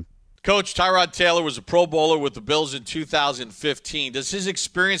Tyrod. Coach, Tyrod Taylor was a Pro Bowler with the Bills in 2015. Does his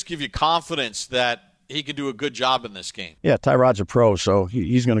experience give you confidence that he can do a good job in this game? Yeah, Tyrod's a pro, so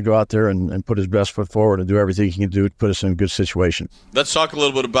he's going to go out there and put his best foot forward and do everything he can do to put us in a good situation. Let's talk a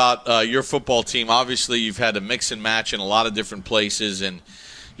little bit about your football team. Obviously, you've had to mix and match in a lot of different places, and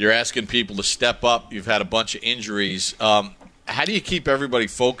you're asking people to step up. You've had a bunch of injuries. How do you keep everybody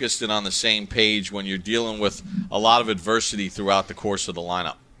focused and on the same page when you're dealing with a lot of adversity throughout the course of the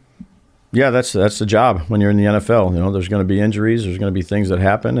lineup? Yeah, that's the job when you're in the NFL. There's going to be injuries. There's going to be things that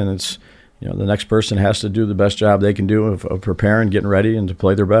happen, and it's the next person has to do the best job they can do of preparing, getting ready, and to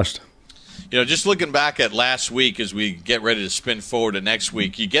play their best. Just looking back at last week as we get ready to spin forward to next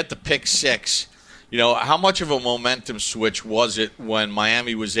week, you get the pick six. How much of a momentum switch was it when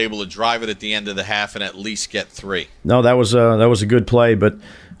Miami was able to drive it at the end of the half and at least get 3? No, that was a good play, but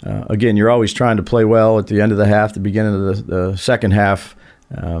again, you're always trying to play well at the end of the half, the beginning of the second half.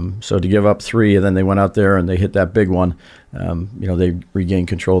 So to give up 3 and then they went out there and they hit that big one, they regained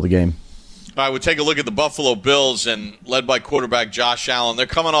control of the game. All right, we'll take a look at the Buffalo Bills, and led by quarterback Josh Allen. They're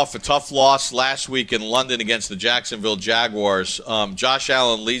coming off a tough loss last week in London against the Jacksonville Jaguars. Josh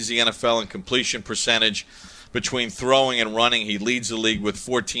Allen leads the NFL in completion percentage between throwing and running. He leads the league with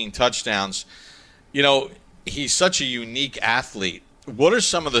 14 touchdowns. He's such a unique athlete. What are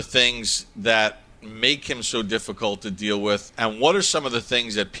some of the things that make him so difficult to deal with, and what are some of the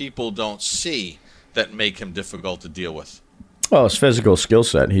things that people don't see that make him difficult to deal with? Well, his physical skill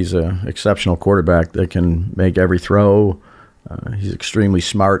set. He's an exceptional quarterback that can make every throw. He's extremely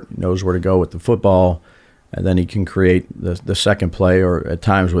smart, knows where to go with the football, and then he can create the second play, or at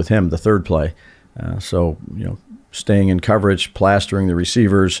times with him, the third play. Staying in coverage, plastering the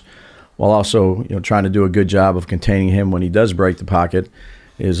receivers, while also trying to do a good job of containing him when he does break the pocket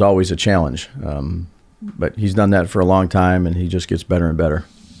is always a challenge. But he's done that for a long time, and he just gets better and better.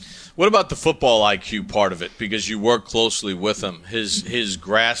 What about the football IQ part of it? Because you work closely with him, his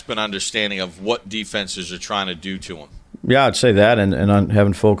grasp and understanding of what defenses are trying to do to him. Yeah, I'd say that, and on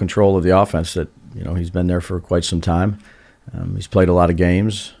having full control of the offense. That he's been there for quite some time. He's played a lot of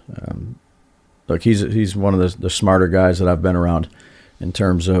games. Look, he's one of the smarter guys that I've been around in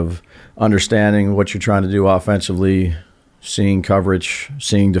terms of understanding what you're trying to do offensively, seeing coverage,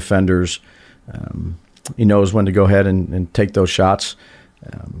 seeing defenders. He knows when to go ahead and take those shots.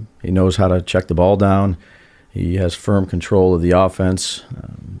 He knows how to check the ball down. He has firm control of the offense.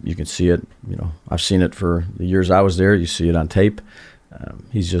 You can see it. I've seen it for the years I was there. You see it on tape.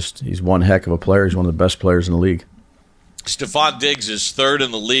 He's one heck of a player. He's one of the best players in the league. Stephon Diggs is third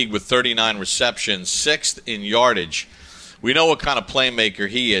in the league with 39 receptions, sixth in yardage. We know what kind of playmaker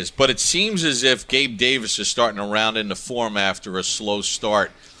he is, but it seems as if Gabe Davis is starting to round into form after a slow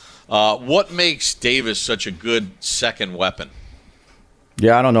start. What makes Davis such a good second weapon?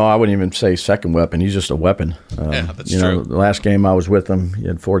 Yeah, I don't know. I wouldn't even say second weapon. He's just a weapon. Yeah, that's true. The last game I was with him, he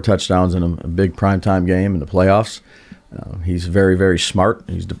had 4 touchdowns in a big primetime game in the playoffs. He's very, very smart.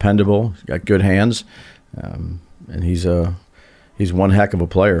 He's dependable. He's got good hands, and he's one heck of a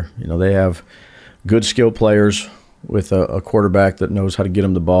player. They have good skilled players with a quarterback that knows how to get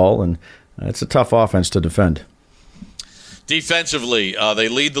him the ball, and it's a tough offense to defend. Defensively, they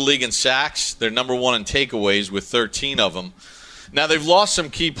lead the league in sacks. They're number 1 in takeaways with 13 of them. Now, they've lost some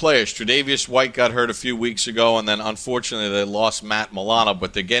key players. Tre'Davious White got hurt a few weeks ago, and then, unfortunately, they lost Matt Milano,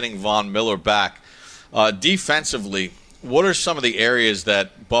 but they're getting Von Miller back. Defensively, what are some of the areas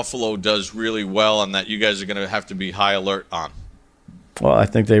that Buffalo does really well and that you guys are going to have to be high alert on? Well, I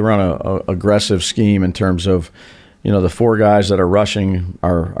think they run a aggressive scheme in terms of, the 4 guys that are rushing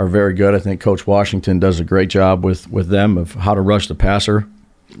are very good. I think Coach Washington does a great job with them of how to rush the passer.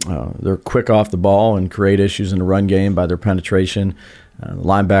 They're quick off the ball and create issues in the run game by their penetration.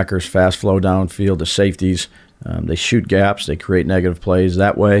 Linebackers fast flow downfield. The safeties, they shoot gaps. They create negative plays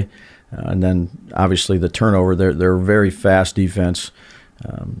that way. And then, obviously, the turnover. They're a very fast defense.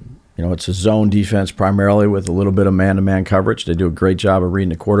 It's a zone defense primarily with a little bit of man-to-man coverage. They do a great job of reading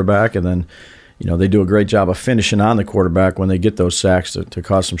the quarterback, and then they do a great job of finishing on the quarterback when they get those sacks to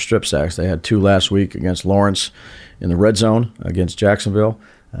cause some strip sacks. They had 2 last week against Lawrence in the red zone against Jacksonville.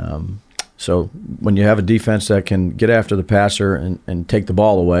 So when you have a defense that can get after the passer and take the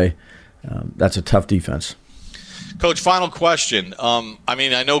ball away, that's a tough defense. Coach, final question.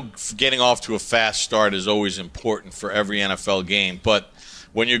 I know getting off to a fast start is always important for every NFL game, but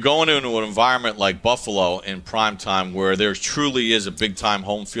when you're going into an environment like Buffalo in primetime where there truly is a big-time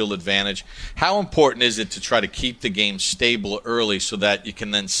home field advantage, how important is it to try to keep the game stable early so that you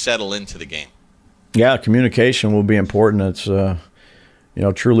can then settle into the game? Yeah, communication will be important. It's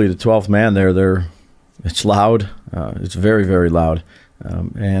truly the 12th man there. It's loud. It's very, very loud.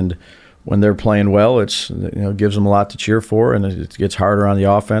 And when they're playing well, it gives them a lot to cheer for, and it gets harder on the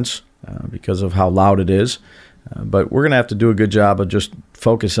offense because of how loud it is. But we're going to have to do a good job of just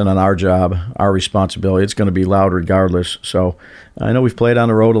focusing on our job, our responsibility. It's going to be loud regardless. So I know we've played on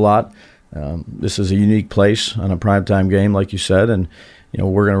the road a lot. This is a unique place on a primetime game, like you said, and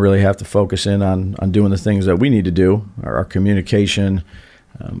we're going to really have to focus in on doing the things that we need to do, our communication,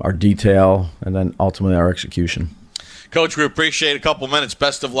 our detail, and then ultimately our execution. Coach, we appreciate a couple minutes.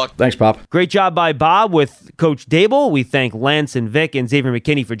 Best of luck. Thanks, Pop. Great job by Bob with Coach Dable. We thank Lance and Vic and Xavier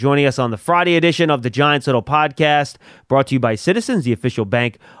McKinney for joining us on the Friday edition of the Giants Huddle podcast, brought to you by Citizens, the official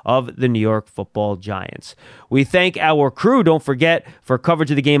bank of the New York Football Giants. We thank our crew. Don't forget, for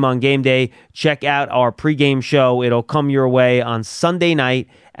coverage of the game on game day, check out our pregame show. It'll come your way on Sunday night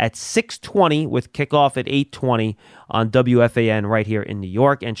at 6:20 with kickoff at 8:20 on WFAN right here in New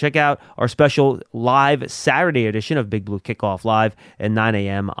York. And check out our special live Saturday edition of Big Blue Kickoff Live at 9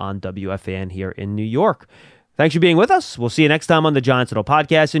 a.m. on WFAN here in New York. Thanks for being with us. We'll see you next time on the Giants Huddle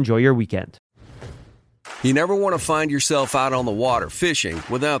podcast. Enjoy your weekend. You never want to find yourself out on the water fishing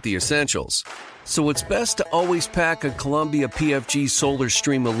without the essentials. So it's best to always pack a Columbia PFG Solar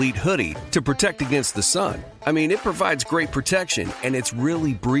Stream Elite hoodie to protect against the sun. I mean, it provides great protection, and it's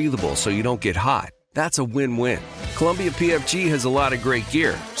really breathable so you don't get hot. That's a win-win. Columbia PFG has a lot of great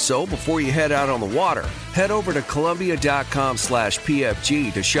gear. So before you head out on the water, head over to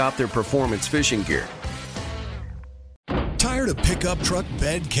Columbia.com/PFG to shop their performance fishing gear. Tired of pickup truck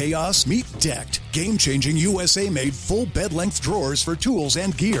bed chaos? Meet Decked. Game-changing USA-made full bed-length drawers for tools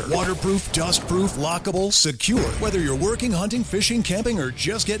and gear. Waterproof, dust-proof, lockable, secure. Whether you're working, hunting, fishing, camping, or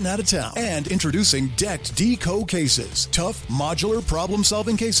just getting out of town. And introducing Decked Deco cases. Tough, modular,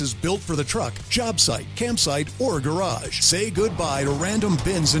 problem-solving cases built for the truck, job site, campsite, or garage. Say goodbye to random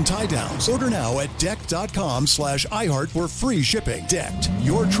bins and tie-downs. Order now at Decked.com/iHeart for free shipping. Decked.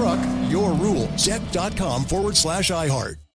 Your truck, your rules. Decked.com/iHeart.